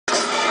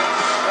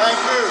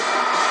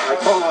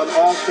call on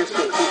all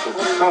Christian people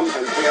to come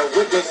and bear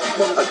witness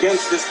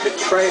against this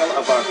betrayal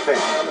of our faith.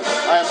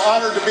 I am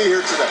honored to be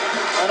here today,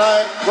 and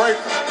I am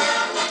grateful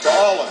to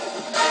all of you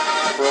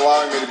for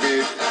allowing me to be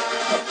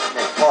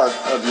a part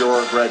of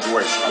your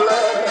graduation.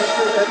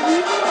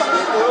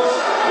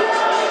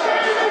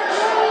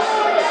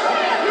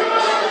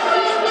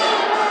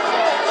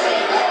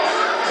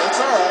 It's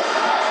all right.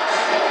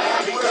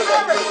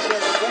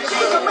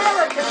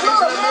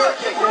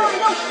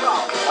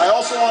 I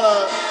also want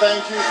to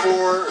thank you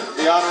for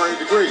the honorary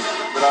degree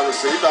that I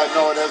received. I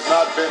know it has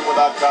not been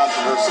without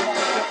controversy.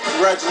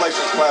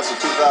 Congratulations, class of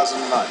 2009.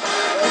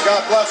 May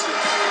God bless you.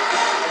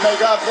 And may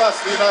God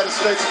bless the United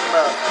States of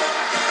America.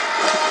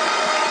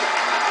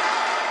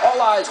 All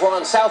eyes were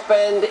on South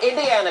Bend,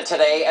 Indiana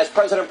today as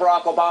President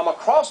Barack Obama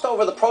crossed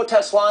over the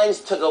protest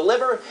lines to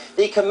deliver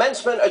the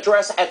commencement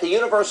address at the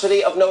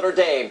University of Notre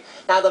Dame.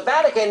 Now, the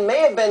Vatican may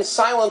have been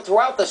silent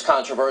throughout this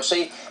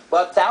controversy,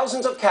 but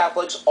thousands of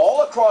Catholics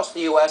all across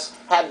the U.S.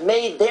 have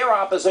made their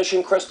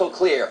opposition crystal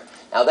clear.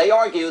 Now, they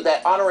argue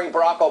that honoring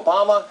Barack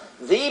Obama,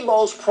 the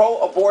most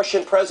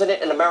pro-abortion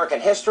president in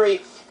American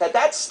history,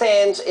 that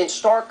stands in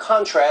stark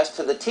contrast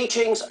to the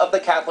teachings of the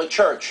Catholic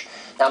Church.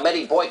 Now,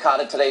 many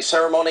boycotted today's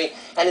ceremony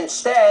and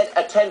instead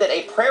attended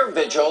a prayer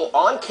vigil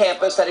on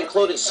campus that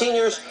included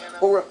seniors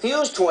who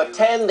refused to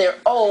attend their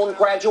own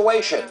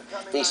graduation.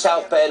 The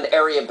South Bend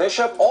area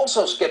bishop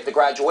also skipped the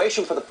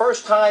graduation for the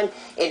first time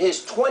in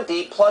his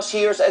 20-plus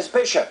years as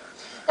bishop.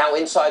 Now,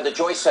 inside the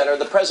Joyce Center,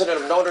 the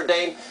president of Notre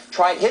Dame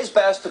tried his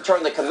best to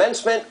turn the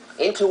commencement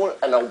into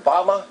an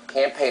Obama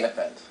campaign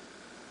event.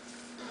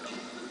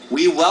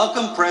 We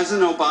welcome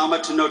President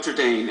Obama to Notre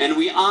Dame, and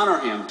we honor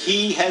him.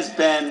 He has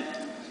been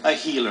a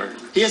healer.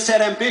 He has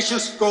set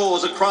ambitious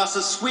goals across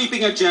a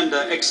sweeping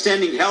agenda,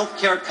 extending health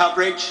care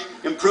coverage,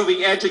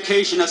 improving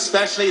education,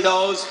 especially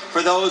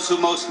for those who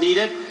most need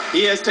it.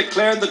 He has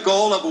declared the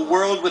goal of a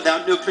world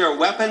without nuclear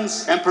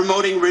weapons and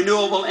promoting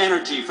renewable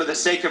energy for the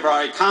sake of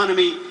our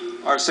economy,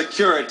 our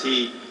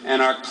security,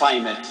 and our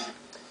climate.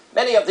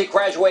 Many of the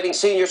graduating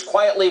seniors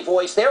quietly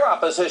voiced their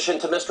opposition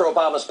to Mr.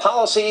 Obama's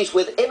policies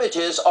with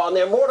images on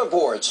their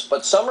mortarboards,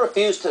 but some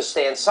refused to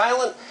stand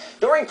silent.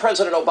 During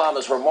President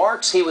Obama's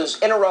remarks, he was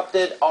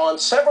interrupted on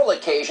several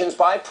occasions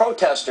by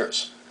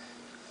protesters.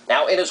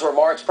 Now, in his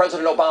remarks,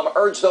 President Obama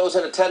urged those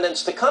in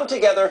attendance to come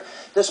together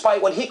despite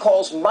what he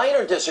calls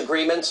minor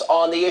disagreements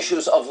on the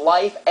issues of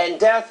life and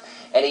death,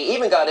 and he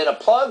even got in a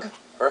plug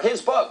for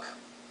his book.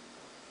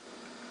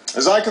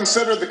 As I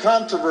considered the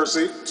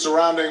controversy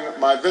surrounding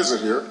my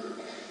visit here,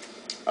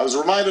 I was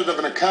reminded of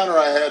an encounter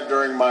I had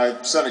during my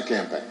Senate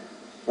campaign,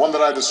 one that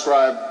I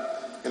described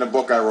in a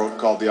book I wrote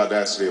called The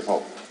Audacity of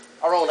Hope.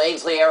 Our own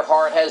Ainsley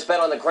Earhart has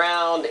been on the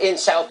ground in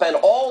South Bend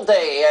all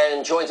day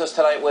and joins us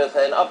tonight with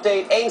an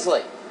update.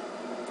 Ainsley.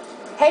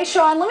 Hey,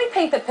 Sean, let me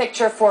paint the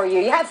picture for you.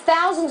 You have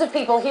thousands of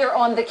people here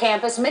on the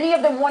campus. Many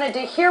of them wanted to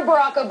hear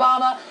Barack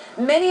Obama.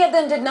 Many of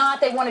them did not.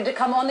 They wanted to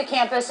come on the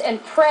campus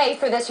and pray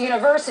for this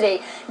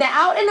university. Now,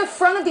 out in the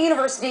front of the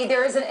university,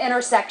 there is an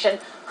intersection.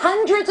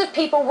 Hundreds of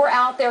people were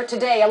out there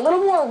today, a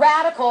little more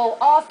radical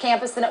off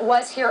campus than it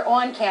was here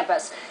on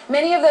campus.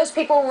 Many of those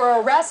people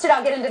were arrested.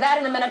 I'll get into that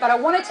in a minute, but I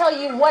want to tell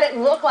you what it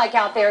looked like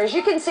out there. As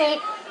you can see,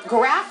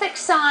 graphic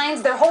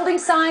signs, they're holding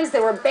signs.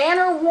 There were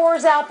banner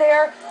wars out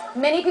there.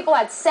 Many people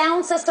had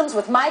sound systems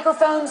with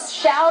microphones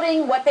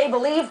shouting what they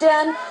believed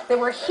in. There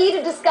were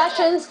heated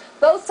discussions,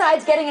 both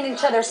sides getting in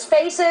each other's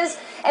faces.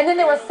 And then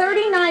there were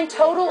 39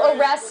 total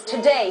arrests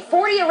today.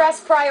 40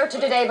 arrests prior to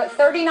today, but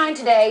 39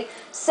 today.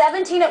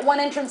 17 at one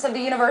entrance of the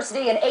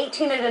university and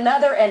 18 at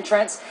another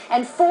entrance,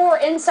 and 4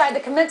 inside the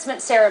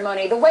commencement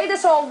ceremony. The way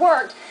this all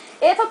worked,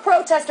 if a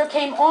protester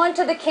came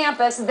onto the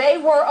campus, they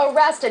were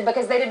arrested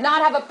because they did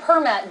not have a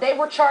permit. They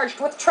were charged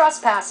with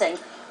trespassing.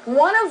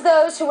 One of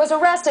those who was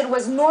arrested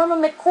was Norma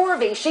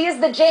McCorvey. She is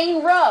the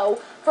Jane Roe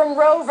from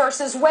Roe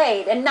versus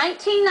Wade. In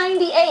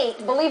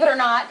 1998, believe it or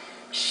not,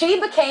 she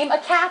became a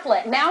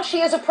Catholic. Now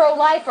she is a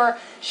pro-lifer.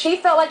 She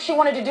felt like she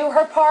wanted to do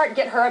her part,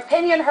 get her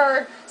opinion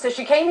heard, so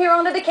she came here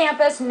onto the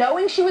campus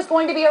knowing she was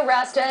going to be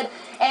arrested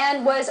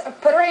and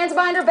put her hands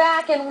behind her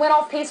back and went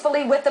off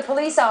peacefully with the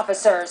police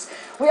officers.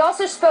 We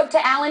also spoke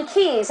to Alan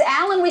Keyes.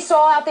 Alan we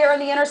saw out there in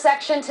the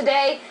intersection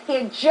today. He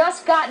had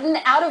just gotten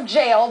out of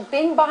jail,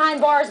 being behind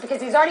bars because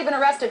he's already been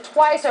arrested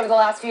twice over the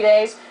last few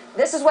days.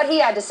 This is what he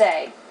had to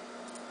say.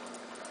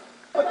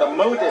 But the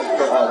motive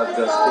for all of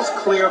this is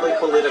clearly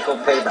political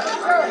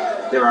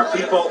payback. There are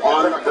people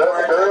on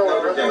board at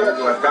Notre Dame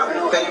who have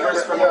gotten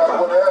favors from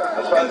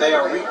Obama, and they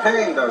are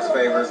repaying those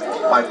favors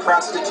by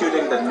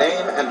prostituting the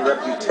name and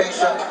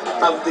reputation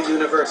of the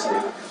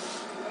university.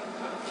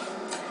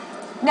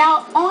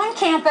 Now, on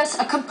campus,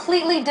 a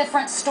completely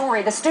different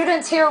story. The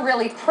students here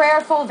really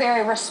prayerful,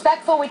 very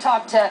respectful. We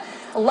talked to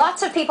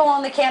Lots of people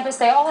on the campus.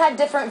 They all had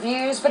different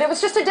views, but it was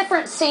just a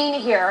different scene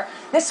here.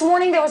 This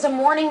morning there was a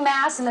morning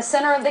mass in the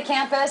center of the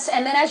campus,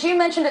 and then as you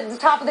mentioned at the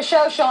top of the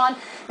show, Sean,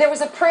 there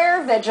was a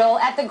prayer vigil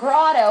at the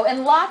grotto,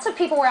 and lots of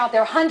people were out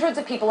there, hundreds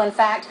of people in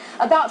fact.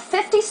 About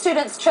 50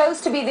 students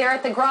chose to be there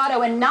at the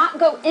grotto and not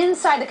go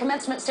inside the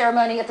commencement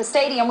ceremony at the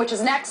stadium, which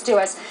is next to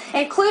us,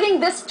 including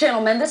this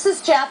gentleman. This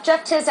is Jeff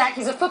Tizak.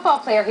 He's a football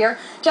player here.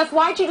 Jeff,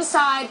 why'd you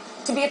decide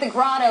to be at the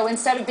grotto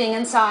instead of being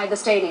inside the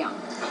stadium?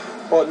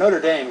 Well, at Notre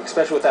Dame,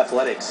 especially with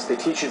athletics, they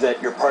teach you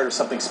that you're part of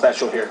something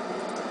special here.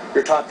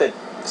 You're taught that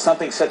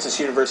something sets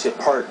this university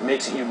apart,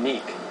 makes it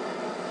unique.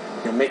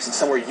 Makes it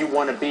somewhere you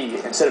want to be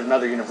instead of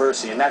another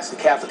university, and that's the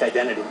Catholic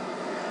identity.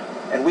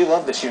 And we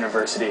love this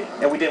university,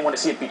 and we didn't want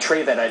to see it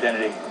betray that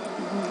identity.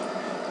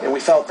 And we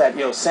felt that,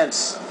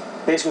 since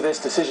basically this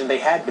decision they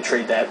had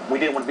betrayed that, we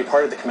didn't want to be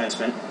part of the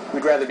commencement.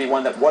 We'd rather be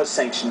one that was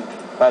sanctioned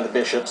by the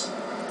bishops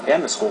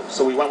and the school,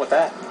 so we went with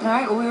that. All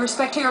right, well, we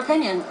respect your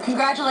opinion.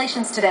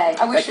 Congratulations today.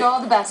 I wish you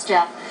all the best,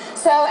 Jeff.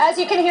 So, as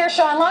you can hear,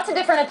 Sean, lots of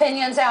different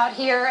opinions out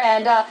here,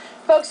 and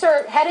folks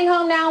are heading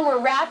home now, and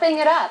we're wrapping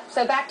it up.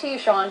 So, back to you,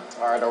 Sean.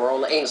 All right, our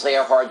own Ainsley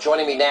Earhart.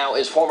 Joining me now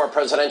is former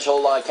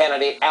presidential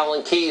candidate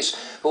Alan Keyes,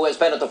 who has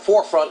been at the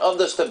forefront of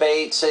this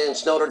debate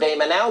since Notre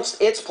Dame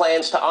announced its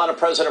plans to honor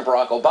President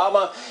Barack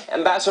Obama.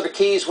 Ambassador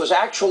Keyes was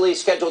actually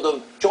scheduled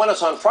to join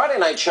us on Friday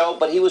night show,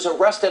 but he was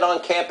arrested on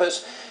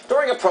campus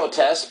during a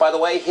protest. By the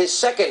way, his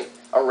second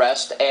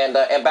arrest. And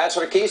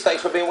Ambassador Keyes,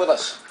 thanks for being with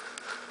us.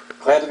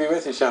 Glad to be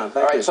with you, Sean. Thank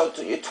you. All right,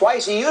 so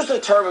twice you used the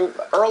term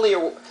earlier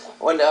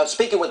when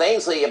speaking with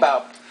Ainsley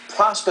about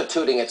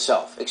prostituting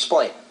itself.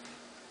 Explain.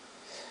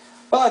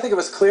 Well, I think it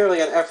was clearly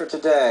an effort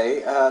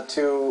today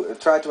to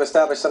try to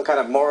establish some kind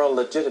of moral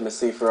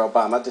legitimacy for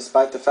Obama,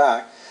 despite the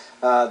fact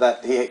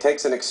that he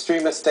takes an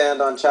extremist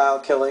stand on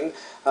child killing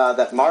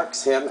that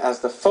marks him as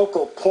the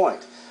focal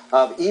point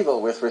of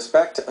evil with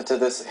respect to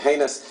this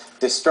heinous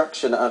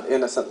destruction of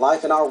innocent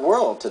life in our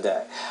world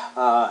today.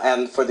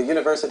 And for the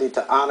university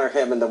to honor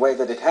him in the way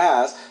that it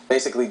has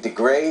basically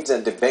degrades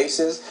and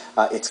debases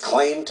its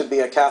claim to be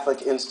a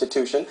Catholic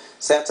institution,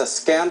 sets a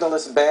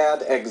scandalous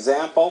bad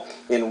example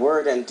in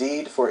word and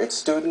deed for its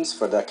students,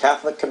 for the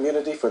Catholic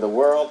community, for the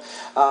world.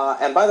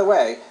 And by the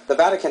way, the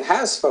Vatican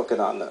has spoken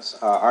on this.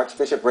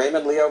 Archbishop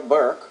Raymond Leo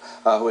Burke,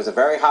 who is a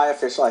very high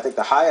official, I think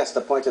the highest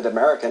appointed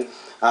American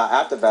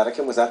at the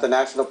Vatican, was at the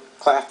National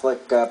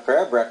Catholic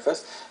Prayer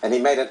Breakfast, and he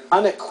made an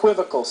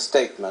unequivocal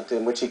statement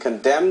in which he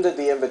condemned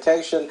the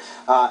invitation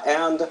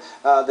and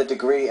the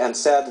degree, and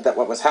said that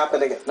what was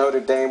happening at Notre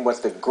Dame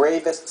was the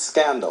gravest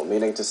scandal,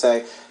 meaning to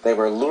say they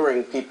were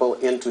luring people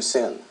into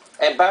sin.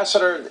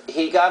 Ambassador,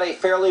 he got a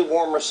fairly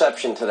warm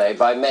reception today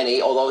by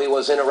many, although he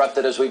was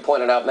interrupted, as we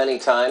pointed out many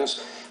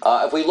times.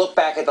 If we look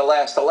back at the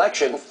last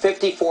election,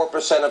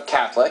 54% of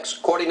Catholics,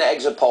 according to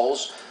exit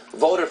polls,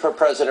 voted for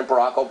President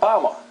Barack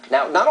Obama.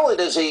 Now, not only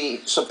does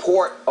he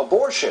support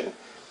abortion,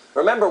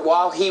 remember,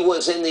 while he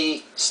was in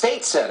the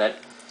state senate,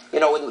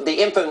 with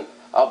the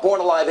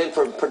Born Alive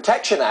Infant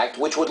Protection Act,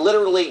 which would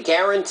literally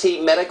guarantee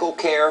medical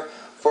care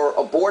for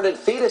aborted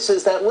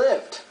fetuses that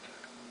lived,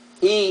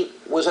 he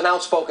was an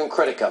outspoken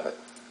critic of it.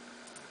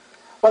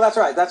 Well, that's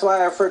right. That's why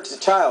I referred to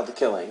child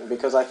killing,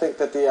 because I think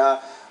that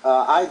the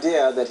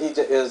idea that he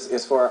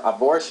is for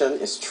abortion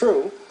is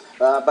true,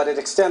 but it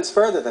extends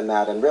further than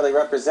that and really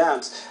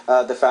represents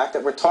the fact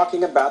that we're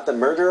talking about the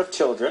murder of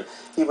children.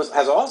 He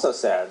has also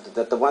said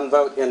that the one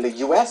vote in the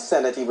U.S.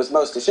 Senate he was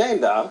most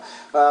ashamed of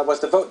was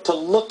the vote to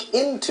look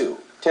into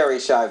Terry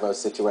Schiavo's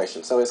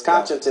situation. So his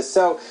conscience is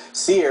so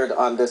seared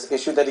on this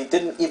issue that he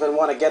didn't even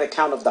want to get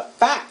account of the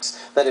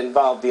facts that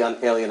involve the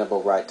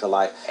unalienable right to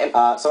life.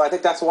 So I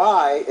think that's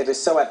why it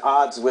is so at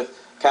odds with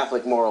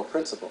Catholic moral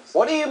principles.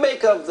 What do you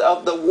make of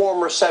the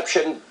warm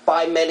reception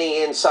by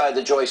many inside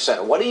the Joyce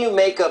Center? What do you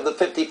make of the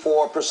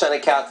 54%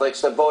 of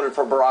Catholics that voted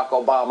for Barack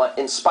Obama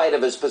in spite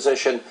of his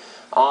position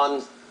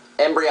on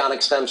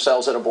embryonic stem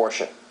cells and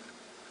abortion?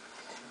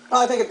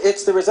 Well, I think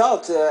it's the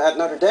result at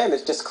Notre Dame.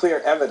 It's just clear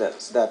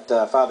evidence that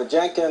Father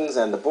Jenkins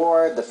and the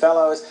board, the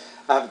fellows,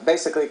 have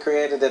basically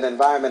created an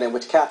environment in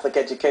which Catholic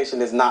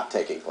education is not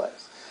taking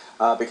place.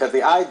 Because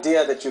the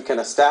idea that you can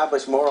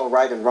establish moral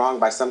right and wrong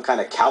by some kind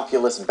of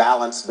calculus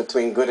balance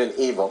between good and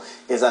evil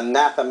is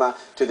anathema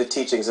to the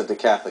teachings of the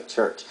Catholic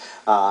Church.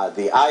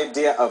 The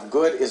idea of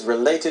good is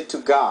related to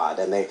God,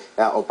 and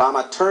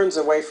Obama turns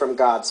away from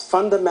God's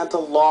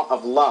fundamental law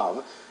of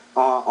love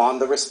on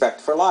the respect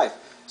for life.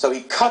 So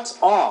he cuts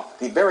off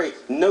the very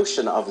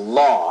notion of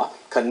law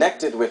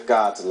connected with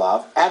God's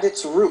love at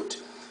its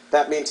root.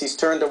 That means he's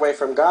turned away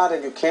from God,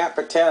 and you can't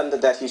pretend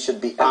that he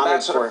should be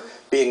honored for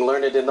being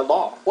learned in the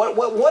law.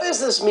 What does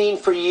this mean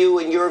for you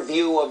in your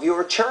view of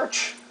your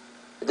church?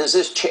 Does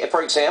this,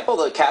 for example,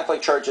 the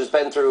Catholic Church has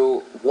been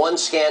through one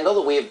scandal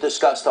that we have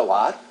discussed a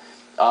lot,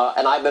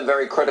 and I've been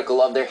very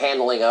critical of their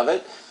handling of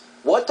it.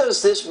 What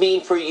does this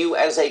mean for you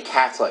as a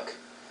Catholic?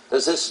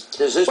 Does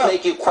this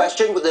make you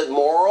question with the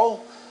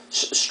moral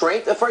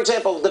strength? For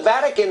example, the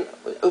Vatican,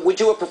 would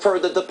you have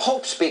preferred that the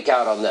Pope speak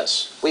out on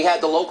this? We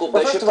had the local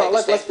bishop. First of all,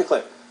 let's be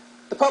clear.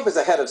 The Pope is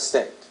a head of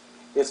state.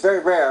 it's very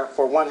rare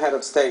for one head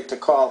of state to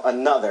call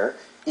another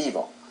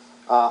evil.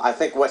 I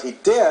think what he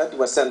did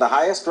was send the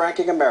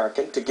highest-ranking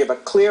American to give a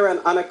clear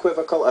and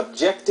unequivocal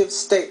objective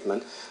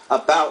statement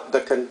about the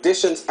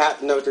conditions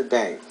at Notre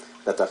Dame,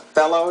 that the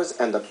fellows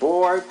and the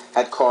board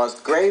had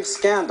caused grave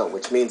scandal,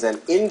 which means an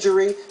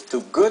injury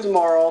to good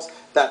morals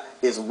that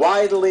is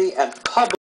widely and publicly